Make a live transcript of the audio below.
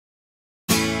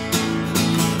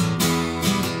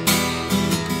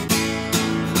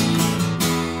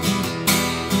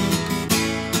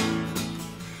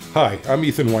Hi, I'm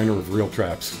Ethan Weiner of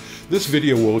RealTraps. This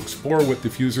video will explore what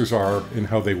diffusers are and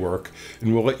how they work,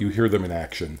 and we'll let you hear them in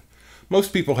action.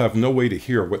 Most people have no way to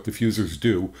hear what diffusers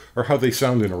do or how they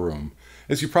sound in a room.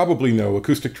 As you probably know,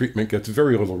 acoustic treatment gets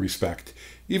very little respect,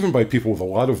 even by people with a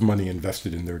lot of money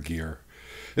invested in their gear.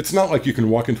 It's not like you can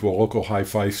walk into a local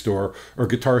hi-fi store or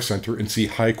guitar center and see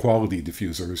high-quality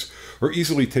diffusers, or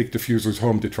easily take diffusers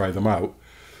home to try them out.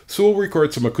 So we'll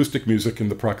record some acoustic music in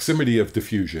the proximity of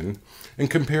diffusion, and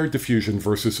compare diffusion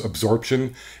versus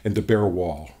absorption and a bare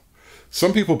wall.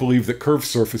 Some people believe that curved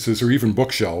surfaces or even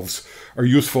bookshelves are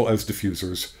useful as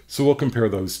diffusers, so we'll compare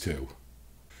those too.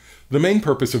 The main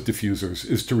purpose of diffusers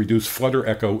is to reduce flutter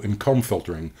echo and comb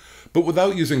filtering, but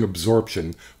without using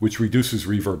absorption, which reduces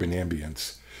reverb and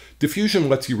ambience. Diffusion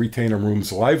lets you retain a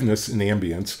room's liveness and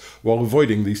ambience while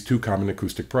avoiding these two common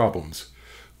acoustic problems.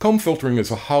 Comb filtering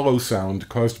is a hollow sound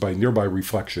caused by nearby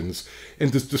reflections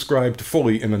and is described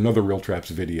fully in another RealTraps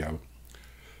video.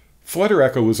 Flutter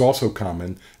echo is also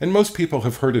common, and most people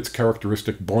have heard its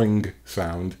characteristic boing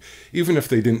sound, even if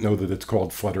they didn't know that it's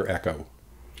called flutter echo.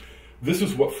 This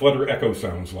is what flutter echo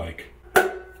sounds like.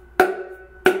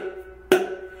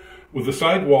 With the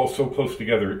side walls so close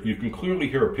together, you can clearly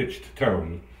hear a pitched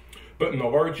tone, but in a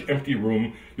large empty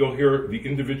room, you'll hear the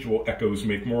individual echoes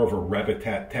make more of a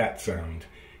rat-a-tat-tat sound.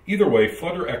 Either way,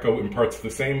 flutter echo imparts the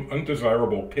same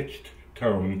undesirable pitched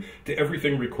tone to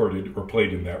everything recorded or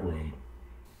played in that room.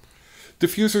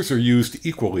 Diffusers are used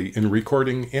equally in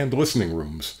recording and listening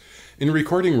rooms. In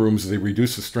recording rooms, they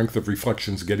reduce the strength of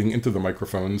reflections getting into the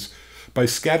microphones by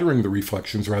scattering the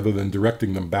reflections rather than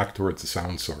directing them back towards the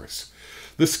sound source.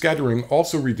 This scattering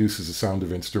also reduces the sound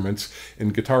of instruments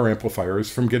and guitar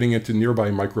amplifiers from getting into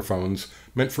nearby microphones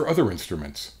meant for other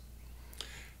instruments.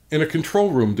 In a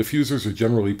control room, diffusers are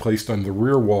generally placed on the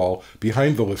rear wall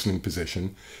behind the listening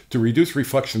position to reduce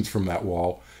reflections from that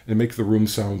wall and make the room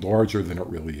sound larger than it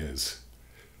really is.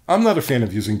 I'm not a fan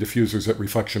of using diffusers at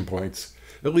reflection points,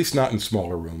 at least not in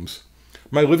smaller rooms.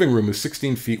 My living room is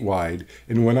 16 feet wide,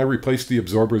 and when I replaced the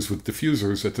absorbers with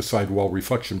diffusers at the sidewall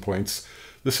reflection points,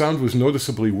 the sound was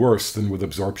noticeably worse than with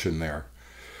absorption there.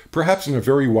 Perhaps in a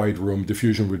very wide room,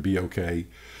 diffusion would be okay,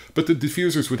 but the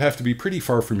diffusers would have to be pretty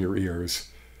far from your ears.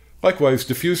 Likewise,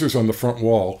 diffusers on the front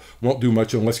wall won't do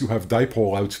much unless you have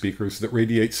dipole loudspeakers that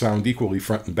radiate sound equally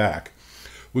front and back.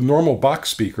 With normal box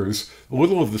speakers, a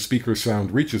little of the speaker's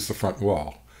sound reaches the front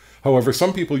wall. However,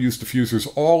 some people use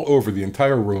diffusers all over the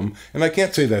entire room, and I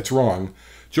can't say that's wrong.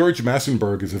 George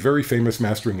Massenburg is a very famous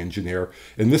mastering engineer,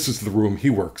 and this is the room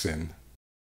he works in.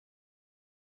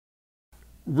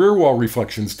 Rear wall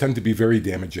reflections tend to be very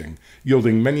damaging,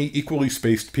 yielding many equally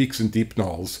spaced peaks and deep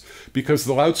nulls, because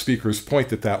the loudspeakers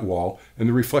point at that wall and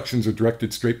the reflections are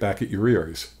directed straight back at your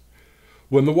ears.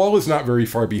 When the wall is not very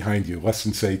far behind you, less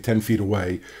than say 10 feet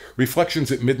away,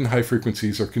 reflections at mid and high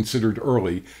frequencies are considered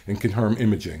early and can harm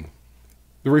imaging.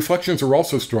 The reflections are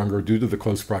also stronger due to the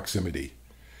close proximity.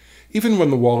 Even when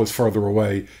the wall is farther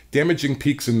away, damaging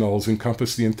peaks and nulls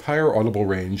encompass the entire audible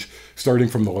range, starting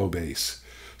from the low bass.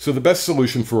 So the best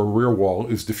solution for a rear wall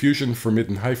is diffusion for mid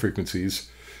and high frequencies,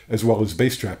 as well as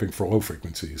bass trapping for low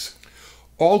frequencies.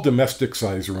 All domestic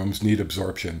size rooms need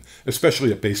absorption,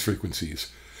 especially at bass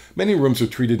frequencies. Many rooms are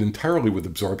treated entirely with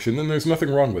absorption, and there's nothing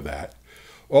wrong with that.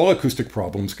 All acoustic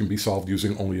problems can be solved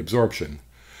using only absorption.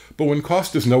 But when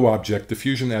cost is no object,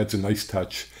 diffusion adds a nice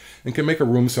touch and can make a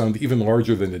room sound even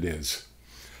larger than it is.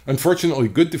 Unfortunately,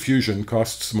 good diffusion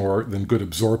costs more than good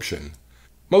absorption.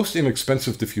 Most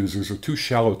inexpensive diffusers are too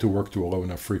shallow to work to a low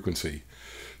enough frequency.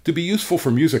 To be useful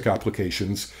for music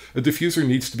applications, a diffuser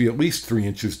needs to be at least 3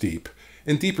 inches deep,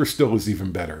 and deeper still is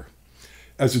even better.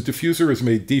 As a diffuser is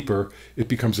made deeper, it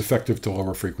becomes effective to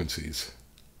lower frequencies.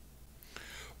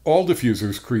 All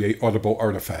diffusers create audible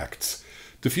artifacts.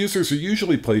 Diffusers are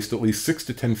usually placed at least 6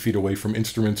 to 10 feet away from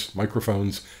instruments,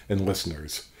 microphones, and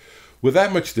listeners. With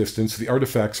that much distance, the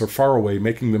artifacts are far away,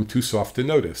 making them too soft to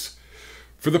notice.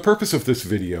 For the purpose of this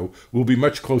video, we'll be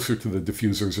much closer to the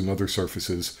diffusers and other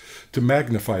surfaces to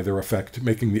magnify their effect,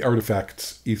 making the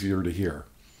artifacts easier to hear.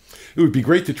 It would be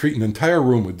great to treat an entire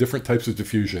room with different types of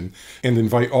diffusion and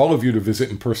invite all of you to visit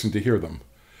in person to hear them.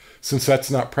 Since that's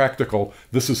not practical,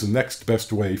 this is the next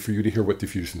best way for you to hear what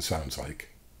diffusion sounds like.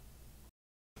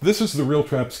 This is the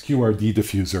RealTraps QRD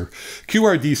diffuser.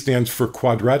 QRD stands for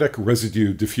Quadratic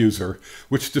Residue Diffuser,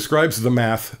 which describes the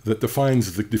math that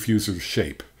defines the diffuser's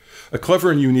shape. A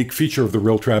clever and unique feature of the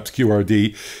RealTraps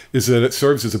QRD is that it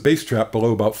serves as a bass trap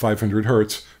below about 500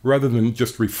 Hz, rather than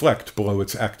just reflect below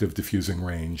its active diffusing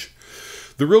range.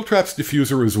 The RealTraps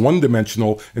diffuser is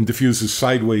one-dimensional and diffuses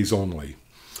sideways only.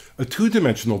 A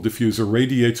two-dimensional diffuser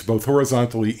radiates both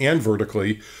horizontally and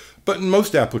vertically, But in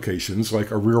most applications,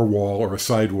 like a rear wall or a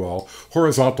side wall,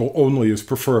 horizontal only is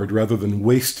preferred rather than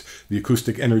waste the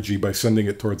acoustic energy by sending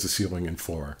it towards the ceiling and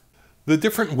floor. The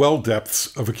different well depths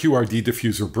of a QRD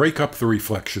diffuser break up the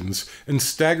reflections and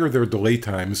stagger their delay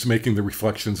times, making the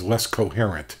reflections less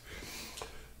coherent.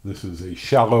 This is a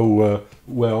shallow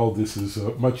well, this is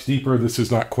much deeper, this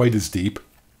is not quite as deep.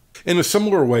 In a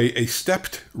similar way, a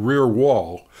stepped rear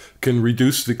wall can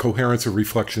reduce the coherence of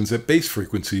reflections at bass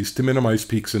frequencies to minimize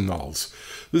peaks and nulls.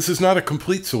 This is not a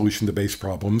complete solution to bass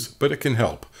problems, but it can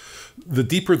help. The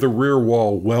deeper the rear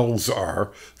wall wells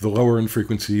are, the lower in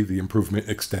frequency the improvement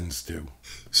extends to.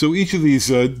 So each of these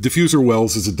diffuser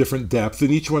wells is a different depth,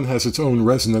 and each one has its own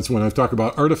resonance. When I talk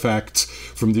about artifacts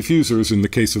from diffusers, in the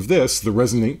case of this, the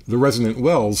resonant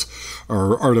wells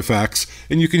are artifacts,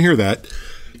 and you can hear that.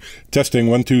 Testing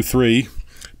 1 2 3,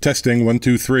 testing 1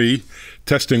 2 3,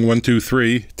 testing 1 2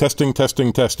 3, testing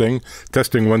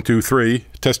 1 2 3,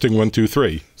 testing 1 2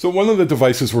 3. So one of the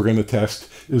devices we're going to test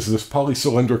is this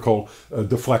polycylindrical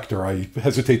deflector. I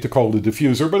hesitate to call it a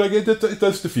diffuser, but it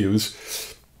does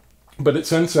diffuse. But it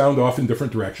sends sound off in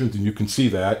different directions, and you can see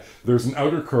that. There's an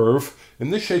outer curve,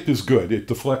 and this shape is good. It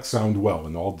deflects sound well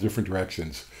in all different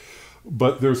directions.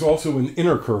 But there's also an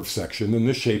inner curve section, and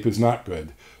this shape is not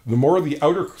good. The more the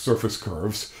outer surface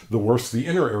curves, the worse the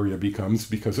inner area becomes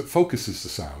because it focuses the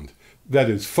sound. That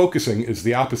is, focusing is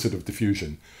the opposite of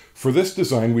diffusion. For this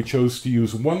design, we chose to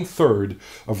use 1/3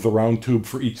 of the round tube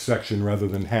for each section rather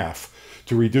than half,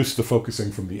 to reduce the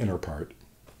focusing from the inner part.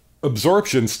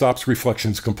 Absorption stops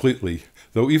reflections completely,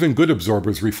 though even good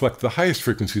absorbers reflect the highest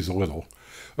frequencies a little.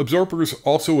 Absorbers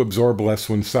also absorb less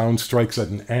when sound strikes at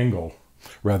an angle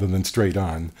rather than straight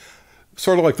on,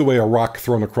 sort of like the way a rock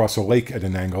thrown across a lake at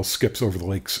an angle skips over the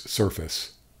lake's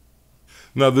surface.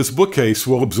 Now, this bookcase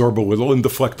will absorb a little and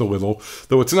deflect a little,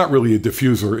 though it's not really a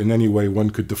diffuser in any way one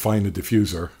could define a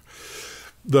diffuser.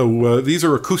 Though these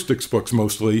are acoustics books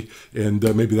mostly, and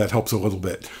maybe that helps a little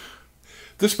bit.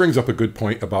 This brings up a good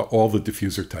point about all the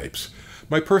diffuser types.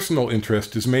 My personal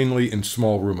interest is mainly in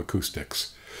small room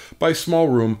acoustics. By small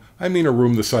room, I mean a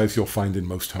room the size you'll find in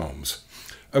most homes.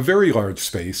 A very large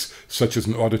space, such as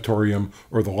an auditorium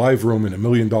or the live room in a $1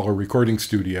 million recording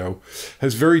studio,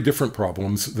 has very different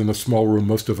problems than the small room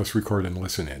most of us record and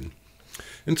listen in.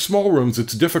 In small rooms,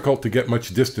 it's difficult to get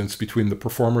much distance between the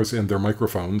performers and their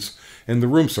microphones and the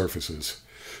room surfaces.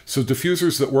 So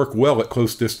diffusers that work well at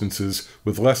close distances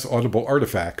with less audible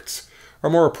artifacts are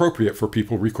more appropriate for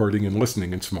people recording and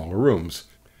listening in smaller rooms.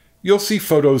 You'll see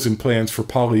photos and plans for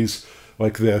polys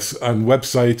like this on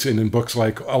websites and in books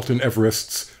like Alton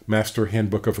Everest's Master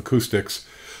Handbook of Acoustics,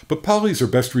 but polys are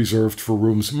best reserved for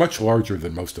rooms much larger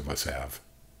than most of us have.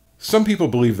 Some people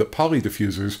believe that poly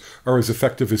diffusers are as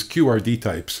effective as QRD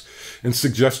types and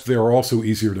suggest they are also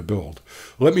easier to build.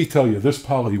 Let me tell you, this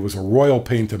poly was a royal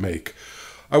pain to make.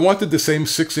 I wanted the same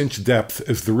 6-inch depth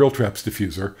as the RealTraps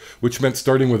diffuser, which meant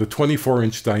starting with a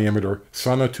 24-inch diameter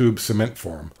sonotube cement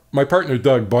form. My partner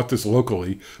Doug bought this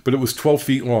locally, but it was 12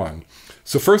 feet long.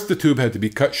 So first the tube had to be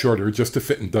cut shorter just to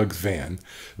fit in Doug's van,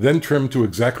 then trimmed to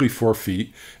exactly 4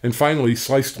 feet, and finally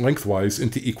sliced lengthwise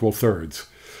into equal thirds.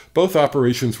 Both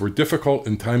operations were difficult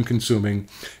and time-consuming,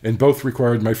 and both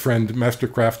required my friend, master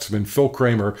craftsman Phil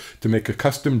Kramer, to make a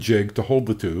custom jig to hold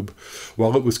the tube,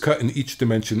 while it was cut in each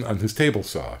dimension on his table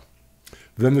saw.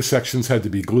 Then the sections had to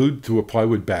be glued to a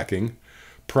plywood backing,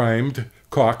 primed,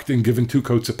 caulked, and given 2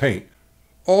 coats of paint.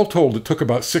 All told, it took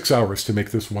about 6 hours to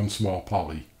make this one small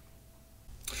poly.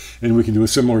 And we can do a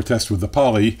similar test with the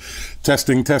poly.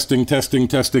 Testing, 1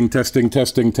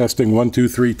 2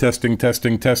 3,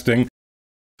 testing.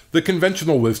 The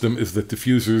conventional wisdom is that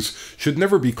diffusers should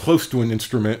never be close to an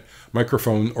instrument,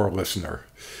 microphone, or listener.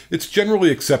 It's generally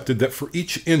accepted that for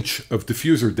each inch of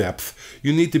diffuser depth,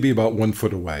 you need to be about 1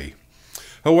 foot away.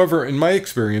 However, in my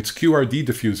experience, QRD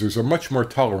diffusers are much more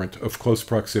tolerant of close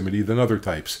proximity than other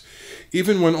types.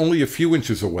 Even when only a few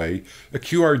inches away, a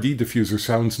QRD diffuser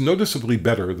sounds noticeably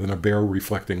better than a bare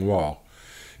reflecting wall.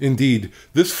 Indeed,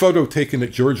 this photo taken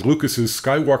at George Lucas's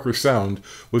Skywalker Sound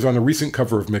was on a recent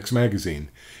cover of Mix magazine.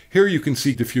 Here you can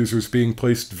see diffusers being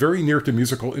placed very near to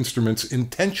musical instruments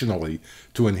intentionally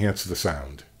to enhance the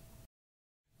sound.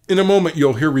 In a moment,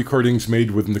 you'll hear recordings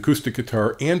made with an acoustic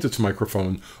guitar and its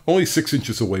microphone only 6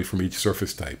 inches away from each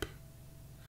surface type.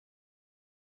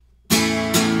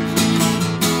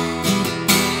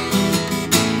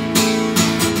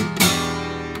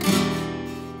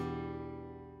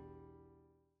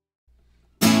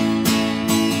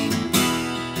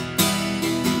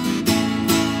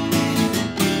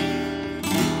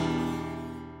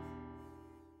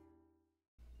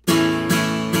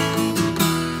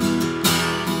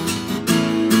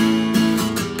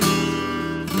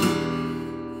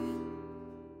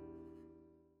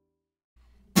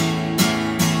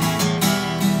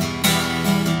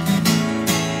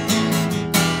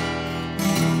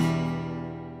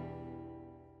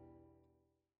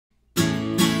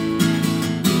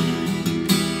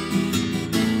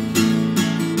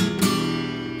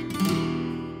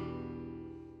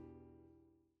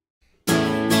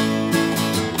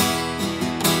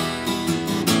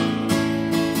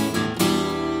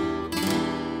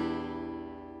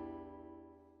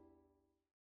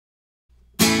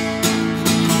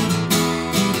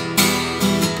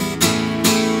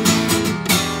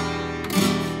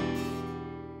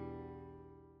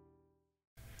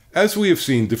 As we have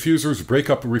seen, diffusers break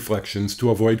up reflections to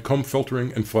avoid comb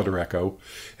filtering and flutter echo,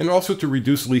 and also to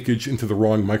reduce leakage into the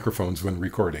wrong microphones when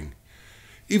recording.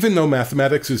 Even though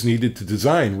mathematics is needed to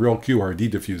design real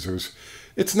QRD diffusers,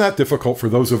 it's not difficult for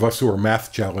those of us who are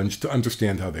math challenged to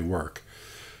understand how they work.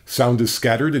 Sound is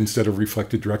scattered instead of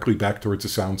reflected directly back towards a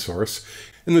sound source,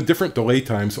 and the different delay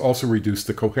times also reduce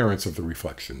the coherence of the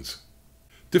reflections.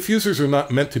 Diffusers are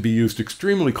not meant to be used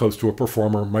extremely close to a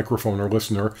performer, microphone, or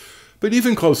listener, but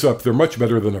even close up, they're much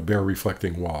better than a bare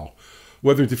reflecting wall.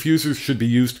 Whether diffusers should be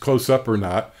used close up or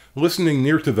not, listening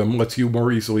near to them lets you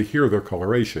more easily hear their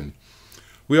coloration.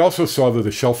 We also saw that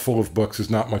a shelf full of books is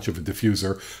not much of a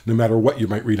diffuser, no matter what you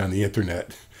might read on the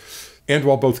internet. And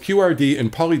while both QRD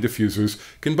and poly diffusers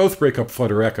can both break up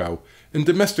flutter echo, in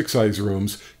domestic size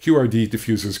rooms, QRD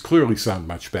diffusers clearly sound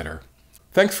much better.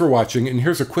 Thanks for watching, and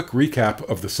here's a quick recap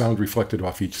of the sound reflected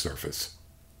off each surface.